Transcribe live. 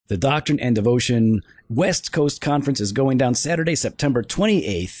The Doctrine and Devotion West Coast Conference is going down Saturday, September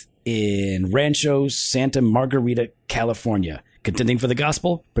 28th in Rancho Santa Margarita, California. Contending for the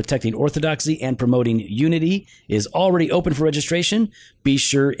gospel, protecting orthodoxy, and promoting unity is already open for registration. Be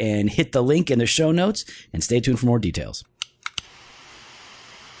sure and hit the link in the show notes and stay tuned for more details.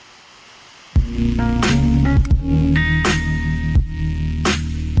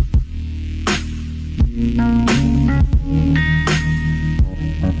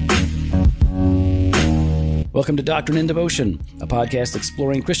 Welcome to Doctrine and Devotion, a podcast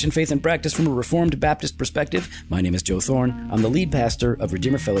exploring Christian faith and practice from a Reformed Baptist perspective. My name is Joe Thorne. I'm the lead pastor of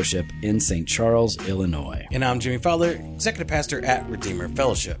Redeemer Fellowship in St. Charles, Illinois. And I'm Jimmy Fowler, executive pastor at Redeemer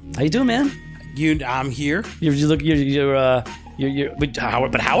Fellowship. How you doing, man? I'm here. But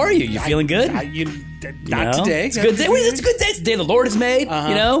how are you? You feeling good? Not today. It's a good day. It's a good day. It's the day the Lord has made.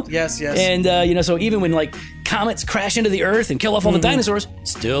 You know. Yes. And so even when like comets crash into the earth and kill off all the dinosaurs,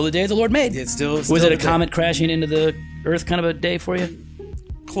 still the day the Lord made. It's still was it a comet crashing into the earth kind of a day for you?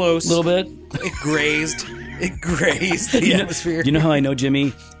 Close. A little bit. It grazed the atmosphere. You know how I know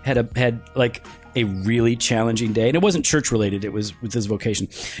Jimmy had like a really challenging day, and it wasn't church related. It was with his vocation.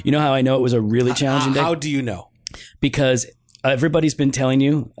 You know how I know it was a really challenging day? How do you know? Because everybody's been telling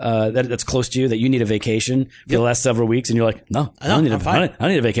you that's close to you that you need a vacation for the last several weeks, and you're like, no, I don't need a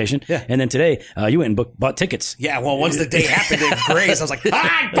vacation. Yeah. And then today, you went and bought tickets. Yeah, well, once the day happened at Grace, I was like,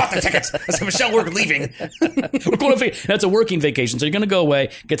 I bought the tickets. I said, Michelle, we're leaving. We're going on vacation. That's a working vacation, so you're going to go away,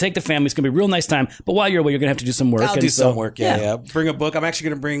 going to take the family. It's going to be a real nice time. But while you're away, you're going to have to do some work. I'll do some work, yeah. Bring a book. I'm actually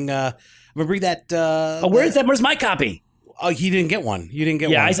going to bring, that. Where's my copy? Oh, he didn't get one. You didn't get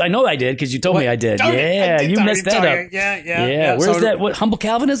one. Yeah, I know I did because you told me I did. You messed that up. Yeah. Where's that? What, Humble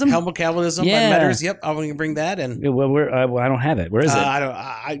Calvinism? Humble Calvinism by Metters. Yep, I'm going to bring that. And I don't have it. Where is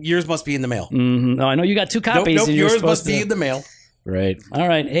it? Yours must be in the mail. Mm-hmm. No, I know you got two copies. Nope, and yours must be in the mail. Right. All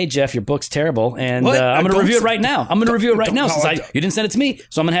right. Hey, Jeff, your book's terrible, and I'm going to review it right now. Since you didn't send it to me,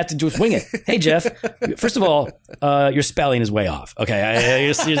 so I'm going to have to wing it. Hey, Jeff, first of all, your spelling is way off. Okay,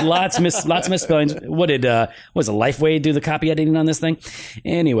 there's lots of misspellings. What was it, Lifeway do the copy editing on this thing?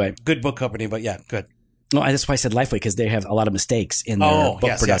 Anyway, good book company, but yeah, good. No, that's why I said Lifeway, because they have a lot of mistakes in their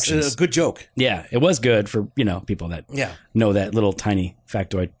book productions. Yes. Good joke. Yeah, it was good for people that know that little tiny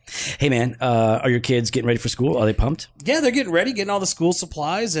factoid. Hey, man, are your kids getting ready for school? Are they pumped? Yeah, they're getting ready, getting all the school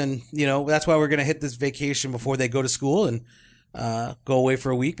supplies, and that's why we're going to hit this vacation before they go to school and go away for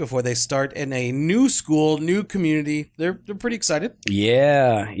a week before they start in a new school, new community. They're pretty excited.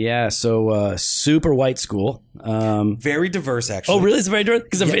 Yeah. So super white school. Very diverse, actually. Oh, really? It's very diverse?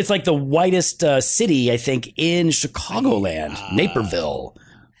 Because it's like the whitest city, I think, in Chicagoland, Naperville.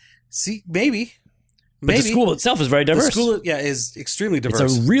 See, maybe. But the school itself is very diverse. The school, is extremely diverse.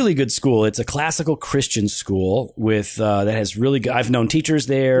 It's a really good school. It's a classical Christian school with that has really good. I've known teachers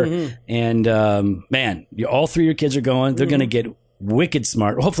there, and man, all three of your kids are going. They're going to get wicked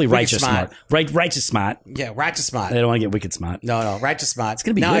smart. Hopefully, righteous smart. Righteous smart. Yeah, righteous smart. They don't want to get wicked smart. No, righteous smart. It's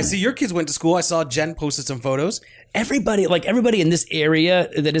going to be now. Good. I see your kids went to school. I saw Jen posted some photos. Everybody in this area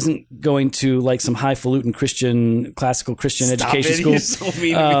that isn't going to like some highfalutin classical Christian education school. So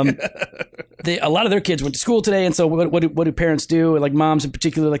mean. A lot of their kids went to school today, and so what do parents do? Like moms in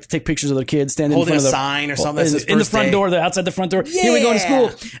particular, like to take pictures of their kids standing holding in front a of sign or something in the front door, outside the front door. Yeah. Here we go to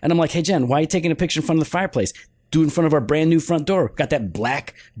school, and I'm like, hey Jen, why are you taking a picture in front of the fireplace? Do it in front of our brand new front door. Got that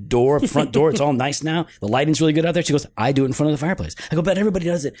black front door. It's all nice now. The lighting's really good out there. She goes, I do it in front of the fireplace. I go, but everybody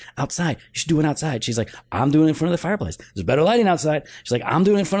does it outside. You should do it outside. She's like, I'm doing it in front of the fireplace. There's better lighting outside. She's like, I'm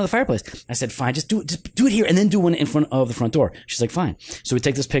doing it in front of the fireplace. I said, fine, just do it here and then do one in front of the front door. She's like, fine. So we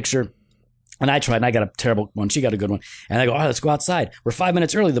take this picture. And I tried, and I got a terrible one. She got a good one. And I go, all right, let's go outside. We're 5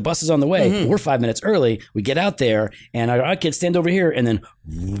 minutes early. The bus is on the way. We're 5 minutes early. We get out there, and our kids stand over here, and then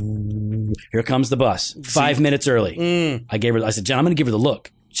here comes the bus. 5 minutes early. I said, Jen, I'm going to give her the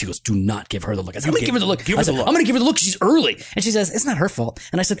look. She goes, do not give her the look. I said, I'm going to give her the look. I'm going to give her the look. She's early. And she says, it's not her fault.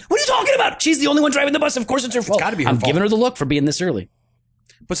 And I said, what are you talking about? She's the only one driving the bus. Of course it's her fault. It's got to be her fault. I'm giving her the look for being this early.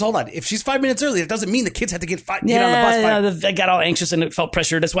 But hold on. If she's 5 minutes early, it doesn't mean the kids had to get on the bus. Yeah, I got all anxious and it felt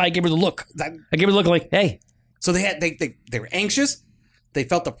pressure. That's why I gave her the look. I gave her the look like, hey. So they were anxious. They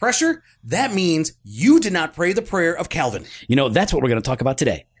felt the pressure. That means you did not pray the prayer of Calvin. That's what we're going to talk about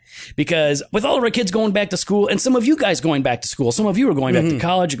today. Because with all of our kids going back to school, and some of you guys going back to school, some of you are going back to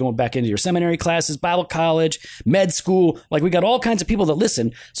college, you're going back into your seminary classes, Bible college, med school. Like we got all kinds of people that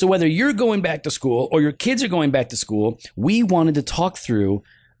listen. So whether you're going back to school or your kids are going back to school, we wanted to talk through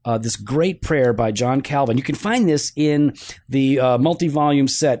this great prayer by John Calvin. You can find this in the multi-volume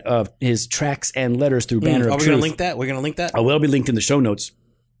set of his tracts and letters through Banner of Truth. We're going to link that? Will be linked in the show notes.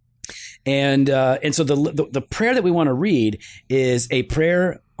 And so the prayer that we want to read is a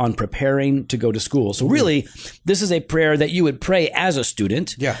prayer on preparing to go to school. So really, this is a prayer that you would pray as a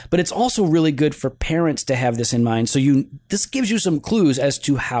student. Yeah. But it's also really good for parents to have this in mind. So this gives you some clues as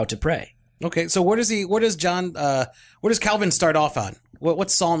to how to pray. Okay, so where does Calvin start off on?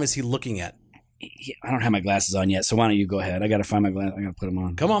 What psalm is he looking at? I don't have my glasses on yet, so why don't you go ahead? I got to find my glasses. I got to put them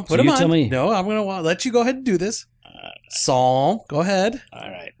on. Come on, So put them you on. tell me. No, I'm going to let you go ahead and do this. Psalm, go ahead. All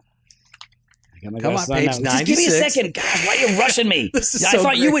right. I got my Come glasses on, on page now. Just give me a 96. second. God, why are you rushing me? This is I so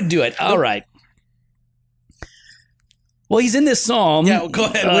thought you great. would do it. All right. Well, he's in this psalm. Yeah, go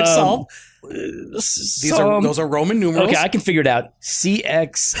ahead. Which psalm? Those are Roman numerals. Okay, I can figure it out.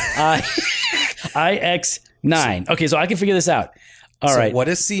 CXIX9. Okay, so I can figure this out. All right. What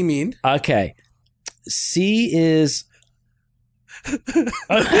does C mean? Okay. C is. I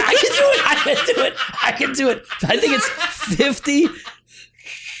can do it. I think it's 50.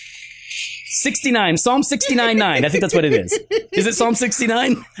 69. Psalm 69:9. I think that's what it is. Is it Psalm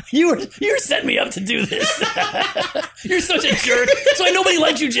 69? You're setting me up to do this. You're such a jerk. That's why nobody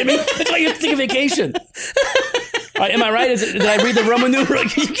likes you, Jimmy. That's why you have to take a vacation. Am I right? Did I read the Roman numeral? You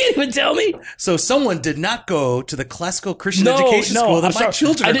can't even tell me. So someone did not go to the classical Christian education school that I'm my sorry.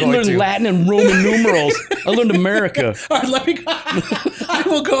 children are I didn't going learn to. Latin and Roman numerals. I learned America. All right, let me go. I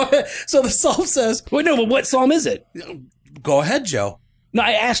will go ahead. So the psalm says, Wait, no, but what psalm is it? go ahead, Joe. No,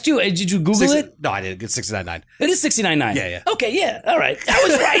 I asked you. Did you Google it? No, I didn't. Get 69.9. It is 69:9. Yeah. Okay, yeah. All right. I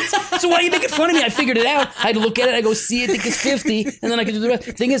was right. So why are you making fun of me? I figured it out. I had to look at it. I go, see, I think it's 50. And then I could do the rest.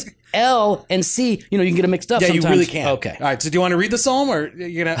 The thing is, L and C, you can get them mixed up Yeah, sometimes. you really can. Okay. All right. So do you want to read the psalm or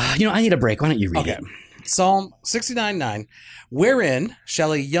you're going to? I need a break. Why don't you read it? Psalm 69:9. Wherein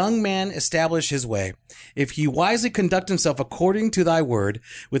shall a young man establish his way? If he wisely conduct himself according to thy word,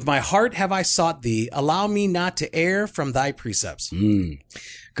 with my heart have I sought thee. Allow me not to err from thy precepts.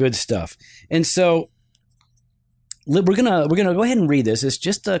 Good stuff. And so we're gonna go ahead and read this. It's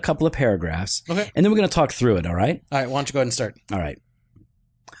just a couple of paragraphs. Okay. And then we're gonna talk through it, all right? All right. Why don't you go ahead and start? All right.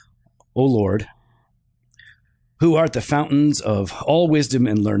 O Lord, who art the fountains of all wisdom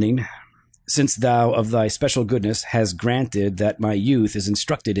and learning, since thou of thy special goodness has granted that my youth is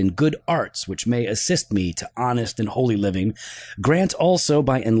instructed in good arts which may assist me to honest and holy living, grant also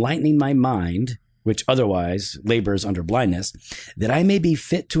by enlightening my mind, which otherwise labors under blindness, that I may be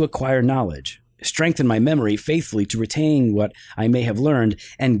fit to acquire knowledge, strengthen my memory faithfully to retain what I may have learned,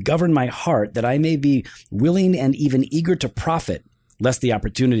 and govern my heart that I may be willing and even eager to profit, lest the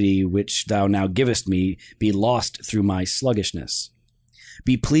opportunity which thou now givest me be lost through my sluggishness.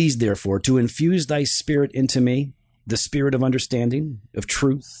 Be pleased, therefore, to infuse thy spirit into me, the spirit of understanding, of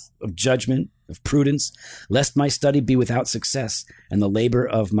truth, of judgment, of prudence, lest my study be without success, and the labor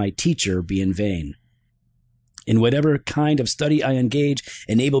of my teacher be in vain. In whatever kind of study I engage,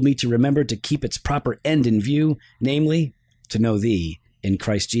 enable me to remember to keep its proper end in view, namely, to know thee in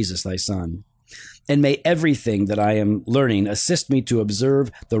Christ Jesus thy Son. And may everything that I am learning assist me to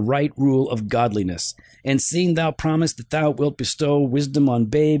observe the right rule of godliness. And seeing thou promise that thou wilt bestow wisdom on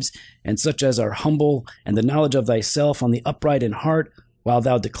babes, and such as are humble, and the knowledge of thyself on the upright in heart, while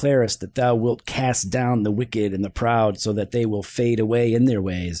thou declarest that thou wilt cast down the wicked and the proud, so that they will fade away in their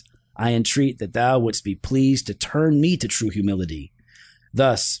ways, I entreat that thou wouldst be pleased to turn me to true humility.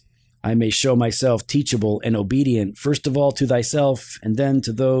 Thus I may show myself teachable and obedient, first of all to thyself, and then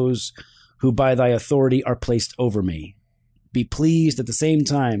to those who by thy authority are placed over me. Be pleased at the same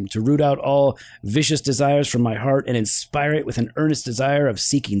time to root out all vicious desires from my heart and inspire it with an earnest desire of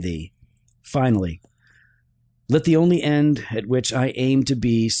seeking thee. Finally, let the only end at which I aim to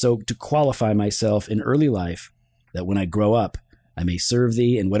be so to qualify myself in early life, that when I grow up, I may serve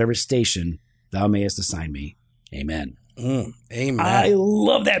thee in whatever station thou mayest assign me. Amen. Amen. I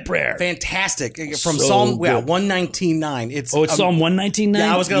love that prayer. Fantastic. From So Psalm good. 119:9. It's Psalm 119:9?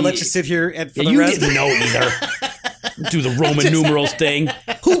 Yeah, I was going to let you sit here for the You rest. didn't know either. Do the Roman numerals thing.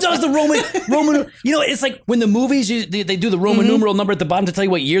 Who does the Roman? It's like when the movies they do the Roman numeral number at the bottom to tell you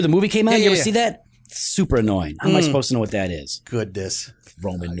what year the movie came out. You ever see that? Super annoying. How am I supposed to know what that is? Goodness.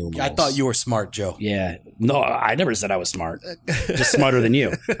 Roman numerals. I thought you were smart, Joe. Yeah. No, I never said I was smart. Just smarter than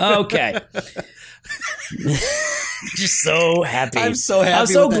you. Okay. Just so happy. I'm so happy I'm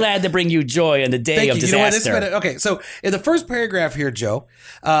so with that. glad to bring you joy on the day of You know what? disaster. Okay, so in the first paragraph here, Joe,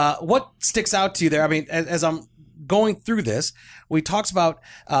 what sticks out to you there? I mean, as I'm going through this, we talks about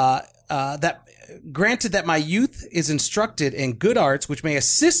that. Granted that my youth is instructed in good arts, which may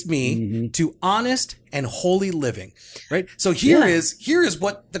assist me to honest and holy living, right? So here is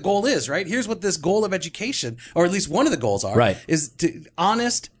what the goal is, right? Here's what this goal of education, or at least one of the goals are, Right. is to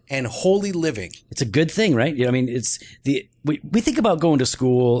honest and holy living. It's a good thing, right? You know, I mean, we think about going to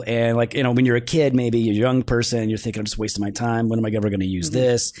school and like, you know, when you're a kid, maybe you're a young person, you're thinking, I'm just wasting my time. When am I ever going to use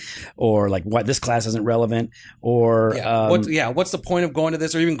this? Or like, what, this class isn't relevant? Or, what's the point of going to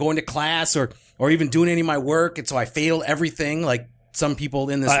this or even going to class or even doing any of my work? And so I fail everything like some people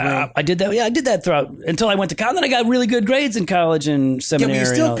in this room. I did that. Yeah, I did that throughout until I went to college. Then I got really good grades in college and seminary. Yeah, but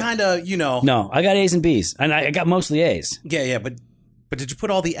you still kind of, you know. No, I got A's and B's and I got mostly A's. Yeah, but did you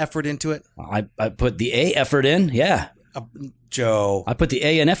put all the effort into it? I put the A effort in. Yeah. Joe. I put the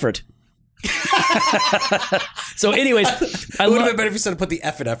A in effort. So anyways, it would have been better if you said put the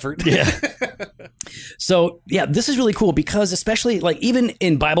effort. Yeah. So yeah, this is really cool because especially like even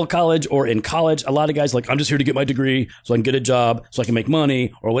in Bible college or in college, a lot of guys like, I'm just here to get my degree so I can get a job, so I can make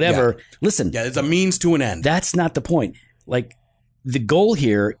money or whatever. Yeah. Listen. Yeah, it's a means to an end. That's not the point. Like the goal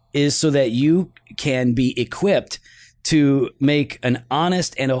here is so that you can be equipped to make an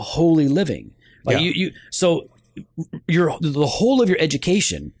honest and a holy living. Like so the whole of your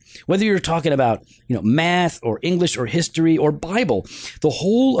education, whether you're talking about, you know, math or English or history or Bible, the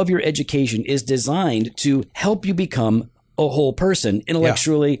whole of your education is designed to help you become a whole person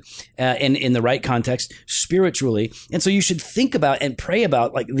intellectually and in the right context, spiritually. And so you should think about and pray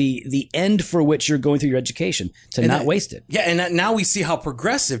about like the end for which you're going through your education to not waste it. Yeah. And now we see how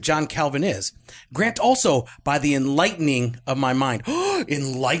progressive John Calvin is. Grant also by the enlightening of my mind.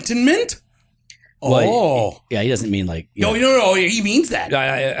 Enlightenment? Well, yeah, he doesn't mean like... No, he means that.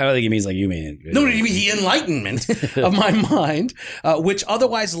 I don't think he means like you mean it. No, he means the enlightenment of my mind, which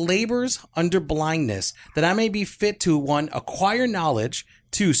otherwise labors under blindness, that I may be fit to, 1, acquire knowledge,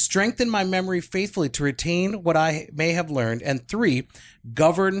 2, strengthen my memory faithfully to retain what I may have learned, and 3,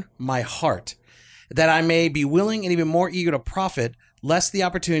 govern my heart, that I may be willing and even more eager to profit, lest the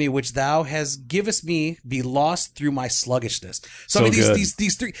opportunity which thou hast givest me be lost through my sluggishness. So I mean,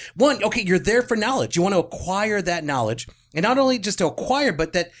 these three. 1, okay, you're there for knowledge. You want to acquire that knowledge. And not only just to acquire,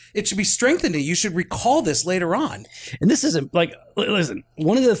 but that it should be strengthened. You should recall this later on. And this isn't like, listen,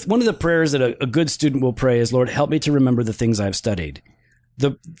 one of the prayers that a good student will pray is, Lord, help me to remember the things I've studied.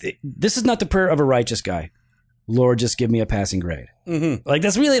 This is not the prayer of a righteous guy. Lord, just give me a passing grade. Mm-hmm. Like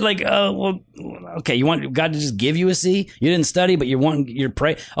that's really like, okay, you want God to just give you a C? You didn't study, but you're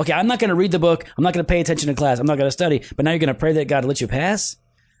praying. Okay, I'm not going to read the book. I'm not going to pay attention to class. I'm not going to study. But now you're going to pray that God let you pass?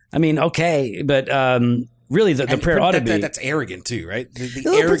 I mean, okay, but really the prayer ought to be. That's arrogant too, right? The a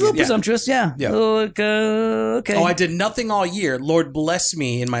little presumptuous, yeah. Okay. Oh, I did nothing all year. Lord, bless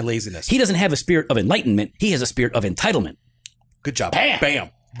me in my laziness. He doesn't have a spirit of enlightenment. He has a spirit of entitlement. Good job. Bam. Bam.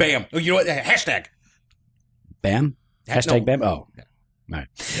 Bam. Oh, you know what? Hashtag. Bam? Hashtag Bam? Oh. All right.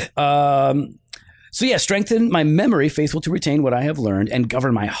 So yeah, strengthen my memory, faithful to retain what I have learned, and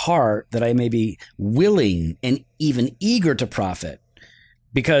govern my heart that I may be willing and even eager to profit.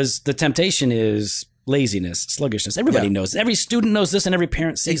 Because the temptation is laziness, sluggishness. Everybody knows. Every student knows this and every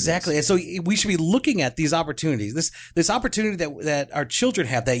parent sees exactly. this. And so we should be looking at these opportunities, this opportunity that our children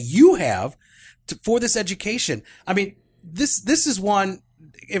have, that you have for this education. I mean, this is one...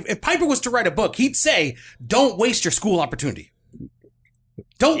 If Piper was to write a book, he'd say, "Don't waste your school opportunity.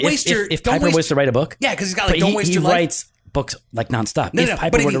 Don't waste your." If Piper was to write a book, yeah, because he's got like, "Don't waste your life." He writes books like nonstop. No,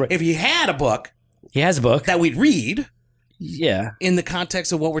 if he had a book, he has a book that we'd read. Yeah, in the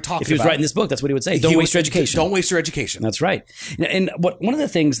context of what we're talking about. If he was writing this book, that's what he would say. Don't waste your education. Don't waste your education. That's right. And one of the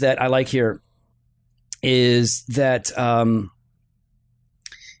things that I like here is that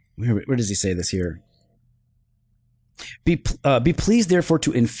where does he say this here? Be pleased, therefore,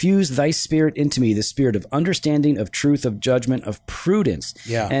 to infuse thy spirit into me, the spirit of understanding, of truth, of judgment, of prudence.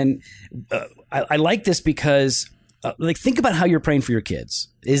 Yeah. And I like this because, think about how you're praying for your kids.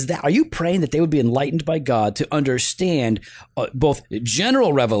 Are you praying that they would be enlightened by God to understand both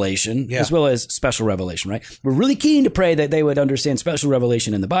general revelation as well as special revelation, right? We're really keen to pray that they would understand special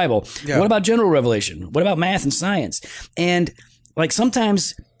revelation in the Bible. Yeah. What about general revelation? What about math and science? And like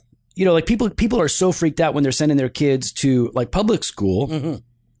sometimes... You know, like people are so freaked out when they're sending their kids to like public school. Mm-hmm.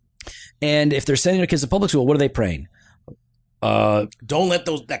 And if they're sending their kids to public school, what are they praying? Don't let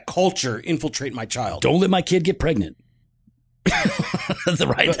that culture infiltrate my child. Don't let my kid get pregnant. That's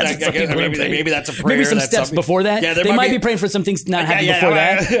right. Maybe that's a prayer. Maybe some steps before that. Yeah, they might be praying for some things not happening before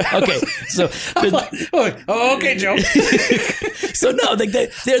that. Okay, so okay, Joe. So no,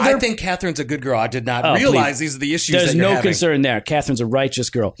 I think Catherine's a good girl. I did not realize these are the issues. There's no concern there. Catherine's a righteous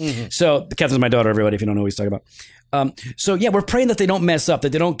girl. Mm-hmm. So Catherine's my daughter. Everybody, if you don't know what he's talking about. So yeah, we're praying that they don't mess up,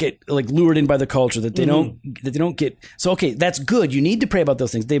 that they don't get like lured in by the culture, that they don't get. So okay, that's good. You need to pray about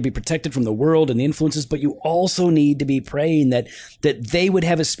those things. They'd be protected from the world and the influences, but you also need to be praying that they would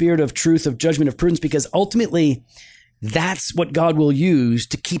have a spirit of truth, of judgment, of prudence, because ultimately that's what God will use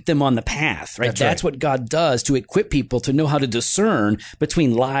to keep them on the path, right? That's what God does to equip people to know how to discern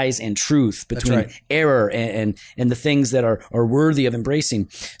between lies and truth, between error and the things that are worthy of embracing.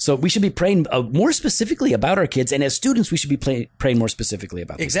 So we should be praying more specifically about our kids. And as students, we should be praying more specifically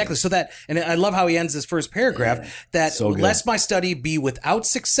about them. Exactly. So that, and I love how he ends this first paragraph, that lest my study be without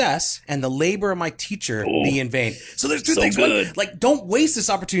success and the labor of my teacher be in vain. So there's two things. One, like, don't waste this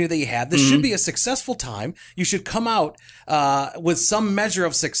opportunity that you have. This should be a successful time. You should come out with some measure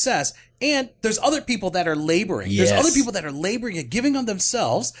of success. And there's other people that are laboring. Yes. There's other people that are laboring and giving on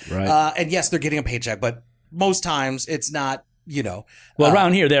themselves. Right. And yes, they're getting a paycheck, but most times it's not, you know. Well,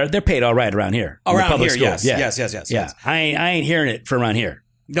 around here, they're paid all right around here. Around here, yes. Yes. Yeah. I ain't hearing it for around here.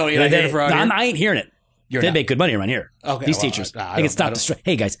 No, you're not hearing it for around here? I ain't hearing it. They make good money around here. Okay, These teachers. They can stop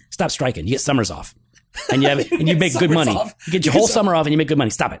hey, guys, stop striking. You get summers off. And you make good money. You get your whole summer off and you make good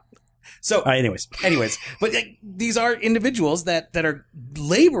money. Stop it. So, anyways, but these are individuals that are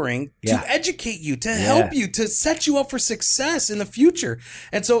laboring to educate you, to help you, to set you up for success in the future.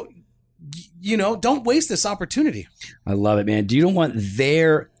 And so, you know, don't waste this opportunity. I love it, man. Do you don't want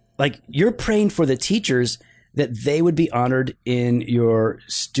you're praying for the teachers that they would be honored in your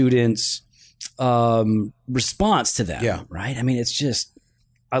students' response to them. Yeah. Right. I mean, it's just,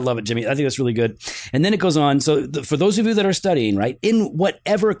 I love it, Jimmy. I think that's really good. And then it goes on. So for those of you that are studying, right, in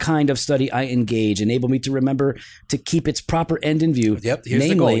whatever kind of study I engage, enable me to remember to keep its proper end in view. Yep. Here's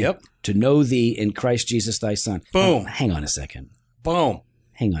namely, the goal. Yep. To know thee in Christ Jesus, thy son. Boom. Hang on a second. Boom.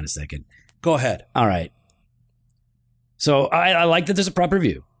 Hang on a second. Go ahead. All right. So I like that there's a proper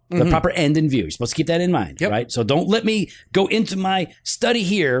view. The proper end in view. You're supposed to keep that in mind, right? So don't let me go into my study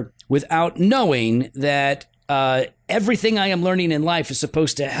here without knowing that everything I am learning in life is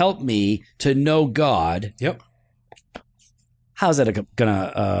supposed to help me to know God. Yep. How's that going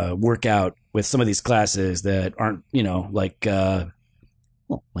to work out with some of these classes that aren't, you know, like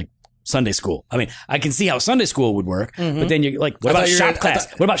Sunday school? I mean, I can see how Sunday school would work, but then you're like, what about shop class?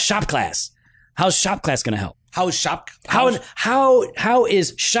 What about shop class? How's shop class going to help? How is shop? How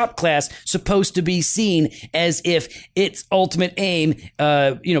is shop class supposed to be seen as if its ultimate aim,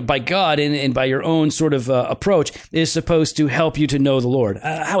 by God and by your own sort of approach is supposed to help you to know the Lord?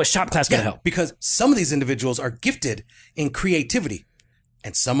 How is shop class going to help? Because some of these individuals are gifted in creativity,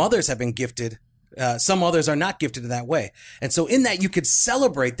 and some others have been gifted. Some others are not gifted in that way, and so in that you could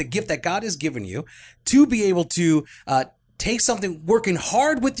celebrate the gift that God has given you to be able to. Take something, working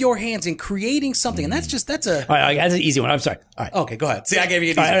hard with your hands and creating something. And that's all right, that's an easy one. I'm sorry. All right. Okay, go ahead. See, I gave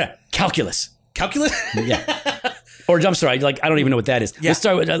you an easy one. Right. Calculus. Yeah. Or I'm sorry, I don't even know what that is. Yeah. Let's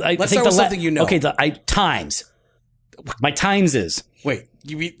start with, Let's start with something you know. Okay, times. My times is. Wait,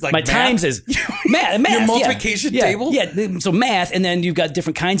 you mean like my math? Times is math. Your multiplication table? Yeah. So math, and then you've got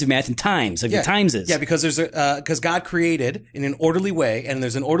different kinds of math and times. Like the times is. Yeah, because because God created in an orderly way, and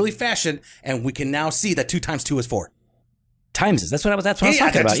there's an orderly fashion, and we can now see that 2 times 2 is 4. Times is. That's what I was talking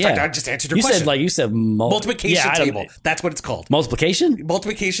about. I just answered your question. You said multiplication table. That's what it's called. Multiplication?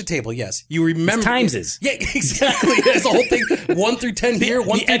 Multiplication table, yes. You remember. It's times is. Yeah, exactly. It's the whole thing. 1 through 10 here,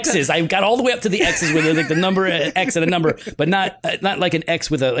 1 the through X's. 10. I got all the way up to the X's with like the number X and a number, but not like an X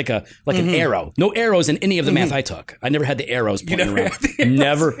with an arrow. No arrows in any of the math I took. I never had the arrows pointing around.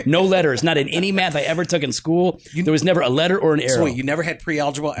 Never. No letters. Not in any math I ever took in school. There was never a letter or an arrow. So wait, you never had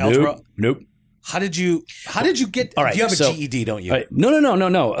pre-algebra, algebra? Nope. How did you get? All right, you have a GED, don't you?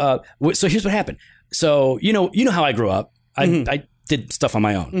 No. So here's what happened. So you know how I grew up. I did stuff on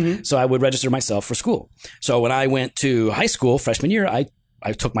my own. So I would register myself for school. So when I went to high school freshman year,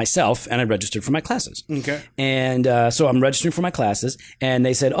 I took myself and I registered for my classes. Okay. And so I'm registering for my classes, and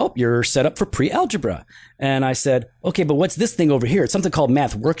they said, "Oh, you're set up for pre-algebra." And I said, "Okay, but what's this thing over here? It's something called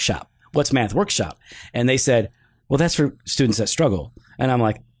Math Workshop. What's Math Workshop?" And they said, "Well, that's for students that struggle." And I'm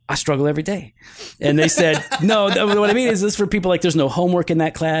like, I struggle every day. And they said, no, what I mean is this for people like there's no homework in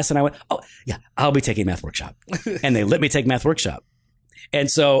that class. And I went, oh, yeah, I'll be taking Math Workshop. And they let me take Math Workshop.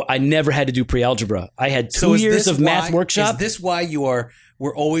 And so I never had to do pre-algebra. I had 2 years of Math Workshop. Is this why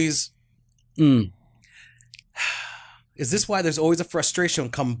we're always... Is this why there's always a frustration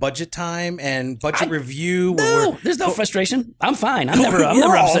come budget time and budget review? No, there's no frustration. I'm fine. I'm never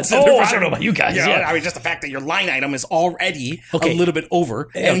upset. I don't know about you guys. Yeah. I mean, just the fact that your line item is already a little bit over,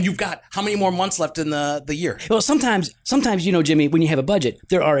 and you've got how many more months left in the year? Well, sometimes, Jimmy, when you have a budget,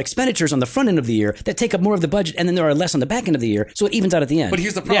 there are expenditures on the front end of the year that take up more of the budget, and then there are less on the back end of the year, so it evens out at the end. But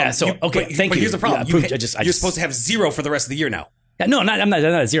here's the problem. Yeah. So thank you. But here's the problem. Yeah, you're supposed to have 0 for the rest of the year now. Yeah, no, I'm not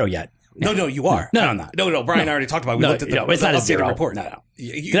at 0 yet. No, you are. No, I'm not. No, Brian already talked about it. We looked at it's not a 0 report. No.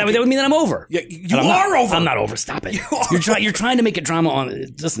 That would mean that I'm over. Yeah, you are over. I'm not over. Stop it. You're trying to make it drama on.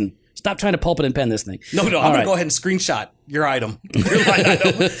 Listen, Stop trying to pulpit and pen this thing. No, I'm going to go ahead and screenshot your item. Your line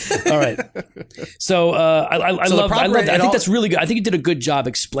item. All right. So I love that. I think that's really good. I think you did a good job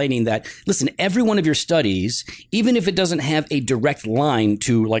explaining that. Listen, every one of your studies, even if it doesn't have a direct line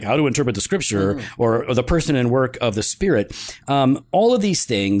to like how to interpret the scripture or the person and work of the Spirit, all of these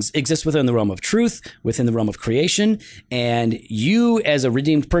things exist within the realm of truth, within the realm of creation, and you as a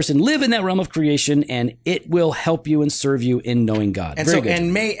redeemed person live in that realm of creation, and it will help you and serve you in knowing God. And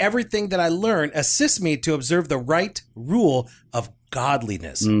and may everything that I learn assist me to observe the right rule of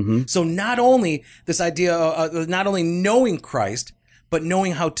godliness. So not only this idea of not only knowing Christ, but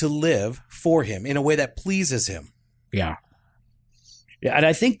knowing how to live for him in a way that pleases him. Yeah. And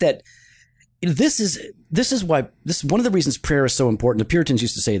I think that this is one of the reasons prayer is so important. The Puritans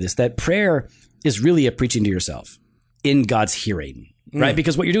used to say this, that prayer is really a preaching to yourself in God's hearing. Right?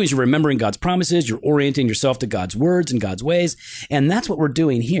 Because what you're doing is you're remembering God's promises, you're orienting yourself to God's words and God's ways. And that's what we're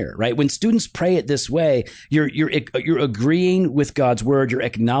doing here, right? When students pray it this way, you're agreeing with God's word, you're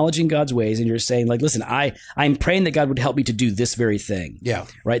acknowledging God's ways, and you're saying, like, listen, I'm praying that God would help me to do this very thing. Yeah.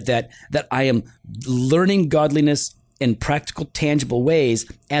 Right? That I am learning godliness in practical, tangible ways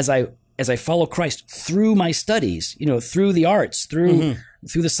as I follow Christ through my studies, through the arts, through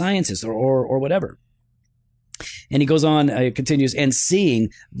the sciences or whatever. And he goes on, continues, and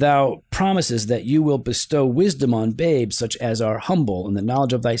seeing thou promises that you will bestow wisdom on babes such as are humble in the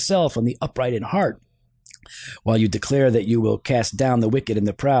knowledge of thyself and the upright in heart, while you declare that you will cast down the wicked and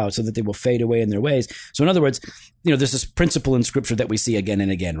the proud so that they will fade away in thereir ways. So in other words, there's this principle in scripture that we see again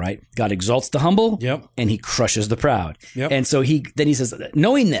and again, right? God exalts the humble and he crushes the proud. And so he says,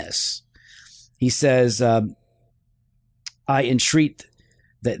 knowing this, he says, I entreat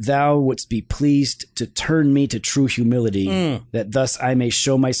that thou wouldst be pleased to turn me to true humility, that thus I may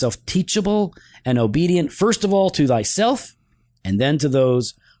show myself teachable and obedient, first of all to thyself, and then to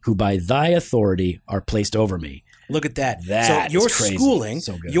those who by thy authority are placed over me. Look at that. So your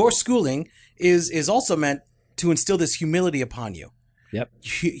schooling is also meant to instill this humility upon you. Yep.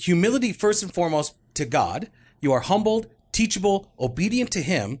 Humility first and foremost to God. You are humbled, teachable, obedient to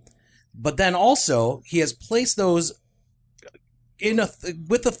him, but then also he has placed those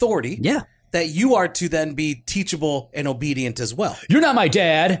with authority, that you are to then be teachable and obedient as well. You're not my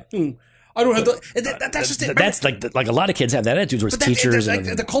dad. I don't have that's just it. That's like a lot of kids have that attitude towards teachers.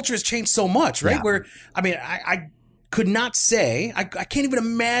 The culture has changed so much, right? Where I could not say, I can't even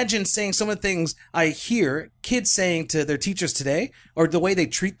imagine saying some of the things I hear kids saying to their teachers today, or the way they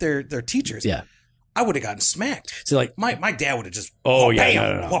treat their teachers. Yeah, I would have gotten smacked. So like my dad would have just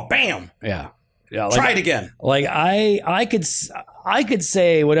bam. Yeah, try it again. Like I could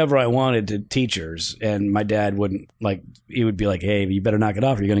say whatever I wanted to teachers, and my dad wouldn't. Like, he would be like, "Hey, you better knock it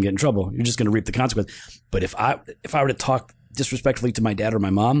off, or you're going to get in trouble. You're just going to reap the consequence." But if I were to talk disrespectfully to my dad or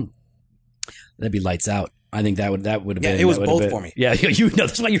my mom, that'd be lights out. I think that would have been. It was both for me. Yeah,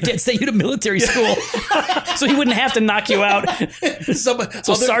 that's why your dad sent you to military school, so he wouldn't have to knock you out. So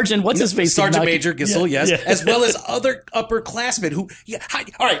Sergeant, what's his face? Sergeant Major Gissel, yes, as well as other upperclassmen who.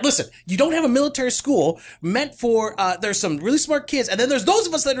 All right, listen, you don't have a military school meant for. There's some really smart kids, and then there's those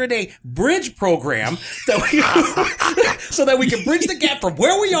of us that are in a bridge program so that we can bridge the gap from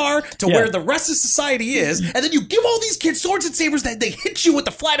where we are to where the rest of society is, and then you give all these kids swords and sabers that they hit you with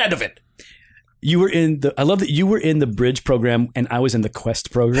the flat end of it. I love that you were in the bridge program and I was in the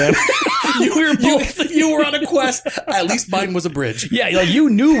quest program. You were on a quest. At least mine was a bridge. Yeah, like you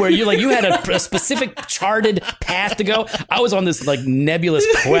knew where you had a specific charted path to go. I was on this like nebulous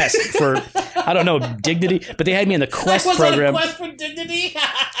quest for, I don't know, dignity, but they had me in the quest program. On a quest for dignity.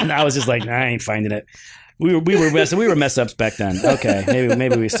 And I was just like, I ain't finding it. We were mess ups back then. Okay,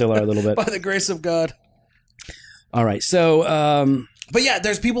 maybe we still are a little bit. By the grace of God. All right, so but yeah,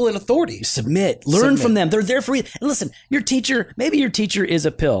 there's people in authority. Learn from them. They're there for you. And listen, maybe your teacher is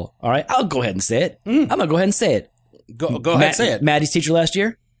a pill. All right, I'll go ahead and say it. I'm gonna go ahead and say it. Go ahead and say it. Maddie's teacher last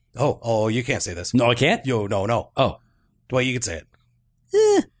year. Oh, you can't say this. No, I can't. No. Oh, well, you can say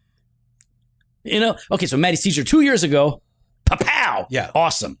it. Okay. So Maddie's teacher 2 years ago. Pow! Yeah,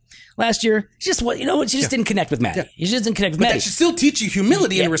 awesome. Last year, she just didn't connect with Maddie. She just didn't connect with Maddie. That should still teach you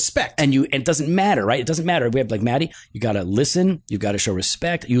humility and respect. And it doesn't matter, right? It doesn't matter. We have like Maddie, you got to listen. You got to show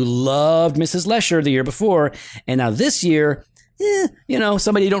respect. You loved Mrs. Lesher the year before. And now this year,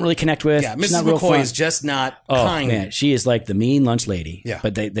 somebody you don't really connect with. Yeah, Mrs. McCoy is just not kind. Man, she is like the mean lunch lady. Yeah.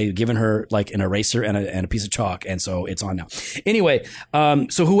 But they've given her like an eraser and a piece of chalk. And so it's on now. Anyway,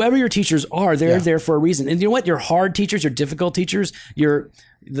 so whoever your teachers are, they're there for a reason. And you know what? Your hard teachers, your difficult teachers,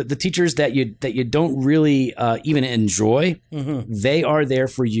 the teachers that you don't really even enjoy, they are there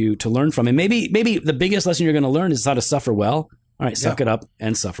for you to learn from. And maybe the biggest lesson you're going to learn is how to suffer well. All right, suck it up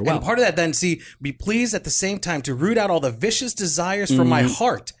and suffer well. And part of that then, be pleased at the same time to root out all the vicious desires from my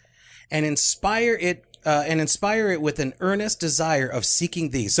heart and inspire it with an earnest desire of seeking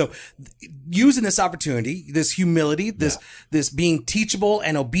thee. So using this opportunity, this humility, this being teachable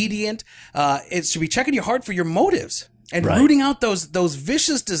and obedient, it should be checking your heart for your motives and rooting out those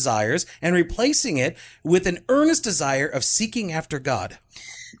vicious desires and replacing it with an earnest desire of seeking after God.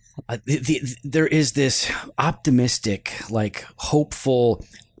 There is this optimistic, like hopeful,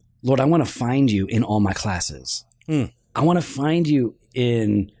 Lord, I want to find you in all my classes. I want to find you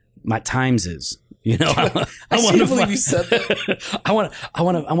in my Timeses. You know, I want to believe you said that. I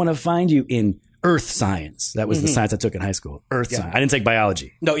want to find you in earth science. That was the science I took in high school. Earth science. I didn't take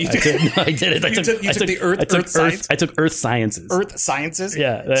biology. No, you did. I did it. You took the earth science. I took earth sciences. Earth sciences.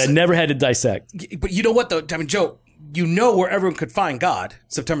 Yeah, I never had to dissect. But you know what though? I mean, Joe, you know where everyone could find God,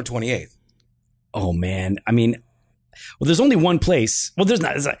 September 28th. Oh man, I mean. Well, there's only one place. Well, there's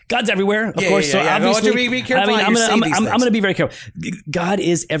not. God's everywhere, of course. So obviously, be careful. I'm going to be very careful. God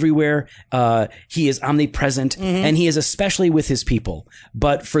is everywhere. He is omnipresent, and He is especially with His people.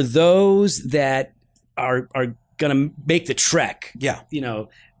 But for those that are going to make the trek, you know,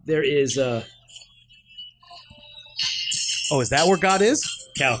 there is. Oh, is that where God is?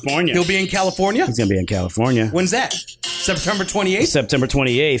 California. He'll be in California? He's going to be in California. When's that? September 28th? September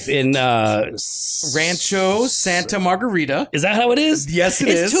 28th in Rancho Santa Margarita. Is that how it is? Yes,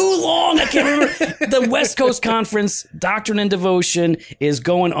 it's It's too long. I can't remember. The West Coast Conference, Doctrine and Devotion, is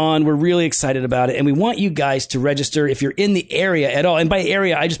going on. We're really excited about it. And we want you guys to register if you're in the area at all. And by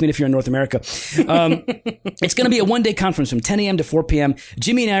area, I just mean if you're in North America. It's going to be a one-day conference from 10 a.m. to 4 p.m.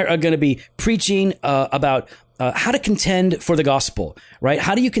 Jimmy and I are going to be preaching about how to contend for the gospel, right?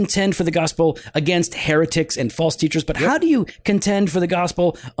 How do you contend for the gospel against heretics and false teachers? But how do you contend for the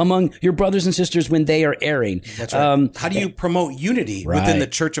gospel among your brothers and sisters when they are erring? That's right. How do you promote unity within the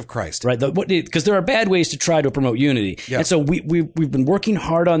Church of Christ? Right. Because there are bad ways to try to promote unity. Yeah. And so we've been working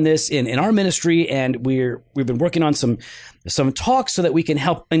hard on this in our ministry, and we've been working on some talks so that we can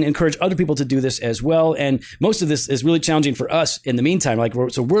help and encourage other people to do this as well. And most of this is really challenging for us in the meantime.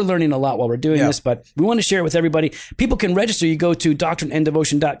 So we're learning a lot while we're doing this, but we want to share it with everybody. People can register. You go to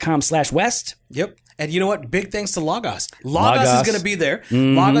doctrineanddevotion.com/west. Yep. And you know what? Big thanks to Logos. Logos is going to be there.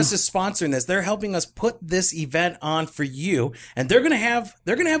 Logos is sponsoring this. They're helping us put this event on for you, and they're going to have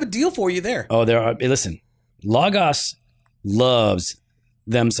a deal for you there. Oh, listen, Logos loves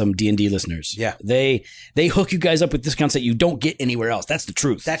them some D&D listeners. Yeah. They hook you guys up with discounts that you don't get anywhere else. That's the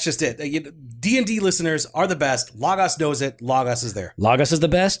truth. That's just it. D&D listeners are the best. Logos knows it. Logos is there. Logos is the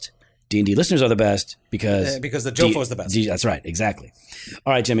best. D&D listeners are the best because the JOFO is the best. That's right. Exactly.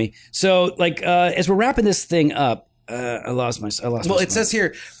 All right, Jimmy. So as we're wrapping this thing up, I lost my spot. It says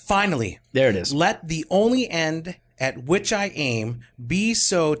here, finally. There it is. Let the only end at which I aim be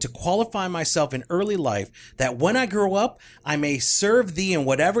so to qualify myself in early life that when I grow up, I may serve thee in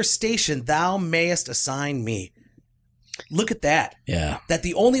whatever station thou mayest assign me. Look at that. Yeah. That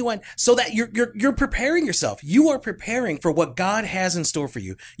the only one, so that you're preparing yourself. You are preparing for what God has in store for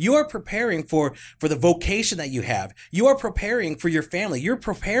you. You are preparing for the vocation that you have. You are preparing for your family. You're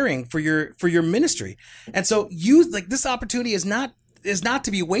preparing for your ministry. And so this opportunity is not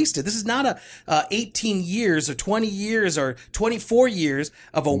to be wasted. This is not a 18 years or 20 years or 24 years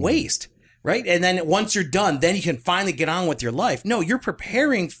of a waste. Right? And then once you're done, then you can finally get on with your life. No, you're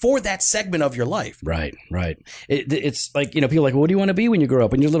preparing for that segment of your life. Right. It's like, people are like, well, what do you want to be when you grow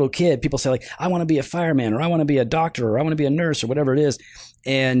up? When you're a little kid, people say like, I want to be a fireman, or I want to be a doctor, or I want to be a nurse, or whatever it is.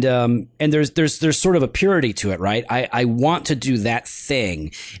 And there's sort of a purity to it, right? I want to do that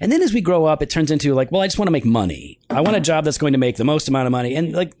thing. And then as we grow up, it turns into like, well, I just want to make money. I want a job that's going to make the most amount of money.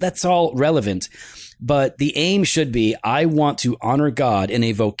 And like, that's all relevant. But the aim should be, I want to honor God in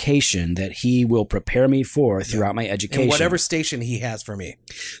a vocation that He will prepare me for throughout my education. In whatever station He has for me.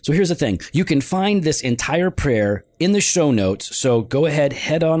 So here's the thing. You can find this entire prayer in the show notes. So go ahead,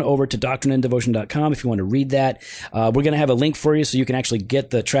 head on over to doctrineanddevotion.com if you want to read that. We're going to have a link for you so you can actually get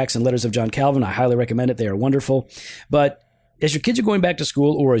the tracts and letters of John Calvin. I highly recommend it. They are wonderful. But as your kids are going back to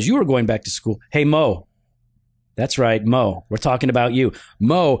school, or as you are going back to school, hey, Mo. That's right, Mo. We're talking about you.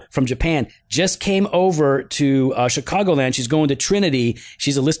 Mo from Japan just came over to Chicagoland. She's going to Trinity.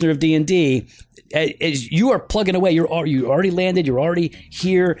 She's a listener of D&D. As you are plugging away, you already landed. You're already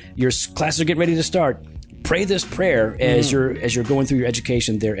here. Your classes are getting ready to start. Pray this prayer as you're going through your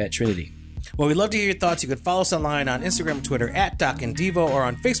education there at Trinity. Well, we'd love to hear your thoughts. You could follow us online on Instagram and Twitter at Doc and Devo, or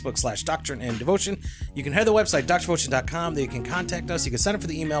on Facebook /Doctrine and Devotion. You can head to the website, doctrinedevotion.com. There you can contact us. You can sign up for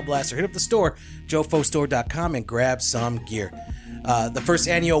the email blast or hit up the store, jofostore.com, and grab some gear. The first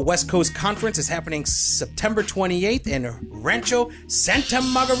annual West Coast Conference is happening September 28th in Rancho Santa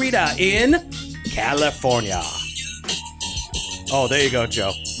Margarita in California. Oh, there you go,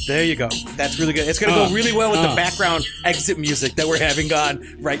 Joe. There you go. That's really good. It's going to go really well with the background exit music that we're having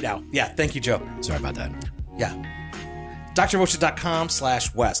on right now. Yeah, thank you, Joe. Sorry about that. Yeah.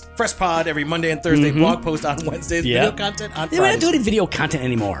 drvotion.com/West. Fresh pod every Monday and Thursday. Blog post on Wednesdays. Video content on Fridays. We're not doing video content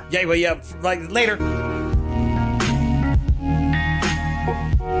anymore. Yeah, well, yeah. Like later.